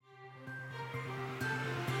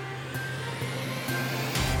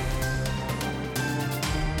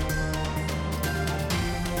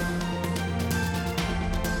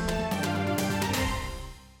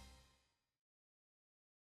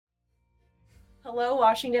Hello,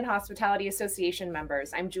 Washington Hospitality Association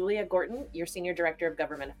members. I'm Julia Gorton, your Senior Director of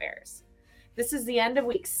Government Affairs. This is the end of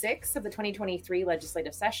week 6 of the 2023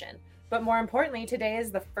 legislative session, but more importantly, today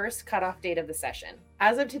is the first cutoff date of the session.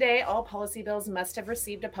 As of today, all policy bills must have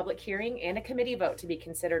received a public hearing and a committee vote to be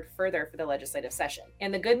considered further for the legislative session.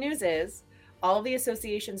 And the good news is, all of the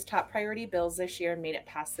association's top priority bills this year made it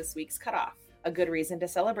past this week's cutoff. A good reason to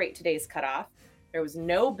celebrate today's cutoff: there was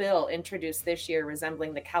no bill introduced this year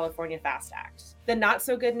resembling the California FAST Act. The not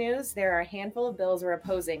so good news: there are a handful of bills we're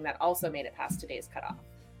opposing that also made it past today's cutoff.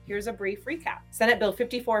 Here's a brief recap. Senate Bill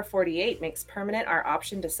 5448 makes permanent our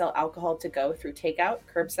option to sell alcohol to go through takeout,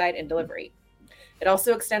 curbside, and delivery. It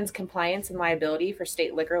also extends compliance and liability for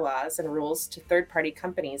state liquor laws and rules to third-party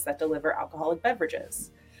companies that deliver alcoholic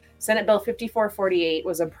beverages. Senate Bill 5448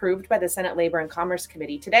 was approved by the Senate Labor and Commerce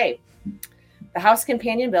Committee today. The House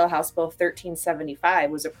companion bill, House Bill 1375,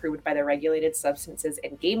 was approved by the Regulated Substances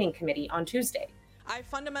and Gaming Committee on Tuesday. I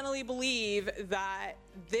fundamentally believe that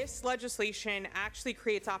this legislation actually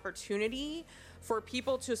creates opportunity for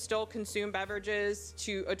people to still consume beverages,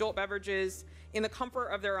 to adult beverages, in the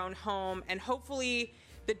comfort of their own home. And hopefully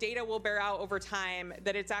the data will bear out over time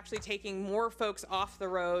that it's actually taking more folks off the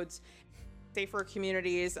roads, safer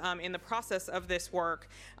communities in the process of this work.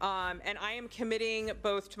 And I am committing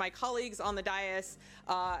both to my colleagues on the dais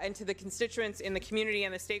and to the constituents in the community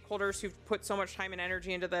and the stakeholders who've put so much time and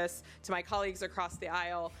energy into this, to my colleagues across the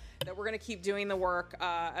aisle, that we're going to keep doing the work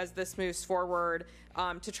as this moves forward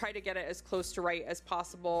to try to get it as close to right as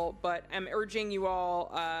possible. But I'm urging you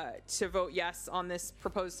all to vote yes on this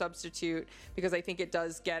proposed substitute, because I think it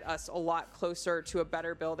does get us a lot closer to a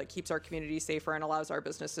better bill that keeps our community safer and allows our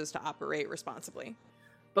businesses to operate responsibly.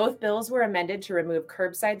 Both bills were amended to remove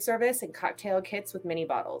curbside service and cocktail kits with mini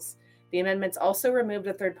bottles. The amendments also removed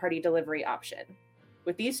a third-party delivery option.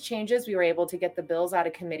 With these changes, we were able to get the bills out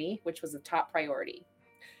of committee, which was a top priority.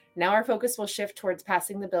 Now our focus will shift towards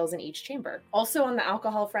passing the bills in each chamber. Also on the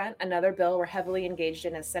alcohol front, another bill we're heavily engaged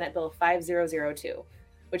in is Senate Bill 5002,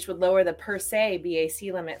 which would lower the per se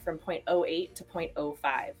BAC limit from 0.08 to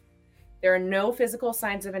 0.05. There are no physical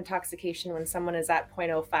signs of intoxication when someone is at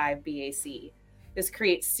 0.05 BAC. This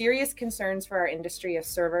creates serious concerns for our industry if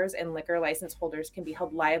servers and liquor license holders can be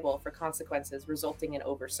held liable for consequences resulting in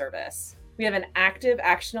overservice. We have an active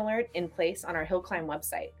action alert in place on our Hill Climb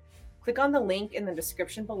website. Click on the link in the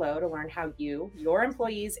description below to learn how you, your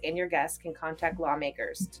employees, and your guests can contact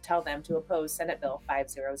lawmakers to tell them to oppose Senate Bill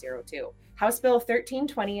 5002. House Bill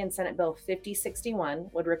 1320 and Senate Bill 5061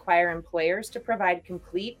 would require employers to provide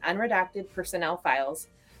complete, unredacted personnel files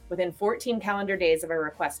within 14 calendar days of a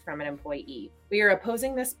request from an employee. We are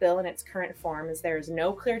opposing this bill in its current form, as there is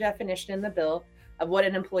no clear definition in the bill of what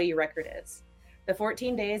an employee record is. The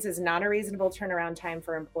 14 days is not a reasonable turnaround time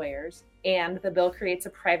for employers, and the bill creates a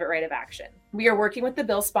private right of action. We are working with the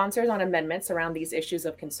bill sponsors on amendments around these issues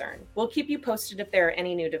of concern. We'll keep you posted if there are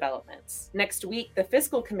any new developments. Next week, the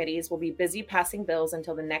fiscal committees will be busy passing bills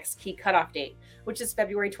until the next key cutoff date, which is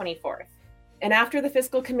February 24th. And after the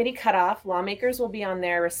fiscal committee cutoff, lawmakers will be on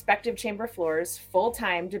their respective chamber floors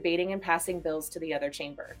full-time debating and passing bills to the other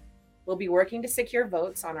chamber. We'll be working to secure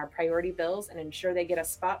votes on our priority bills and ensure they get a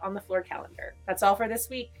spot on the floor calendar. That's all for this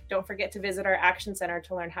week. Don't forget to visit our Action Center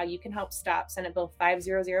to learn how you can help stop Senate Bill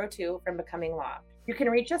 5002 from becoming law. You can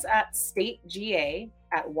reach us at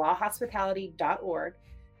statega@wahospitality.org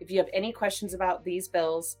if you have any questions about these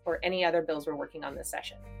bills or any other bills we're working on this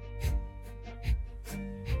session.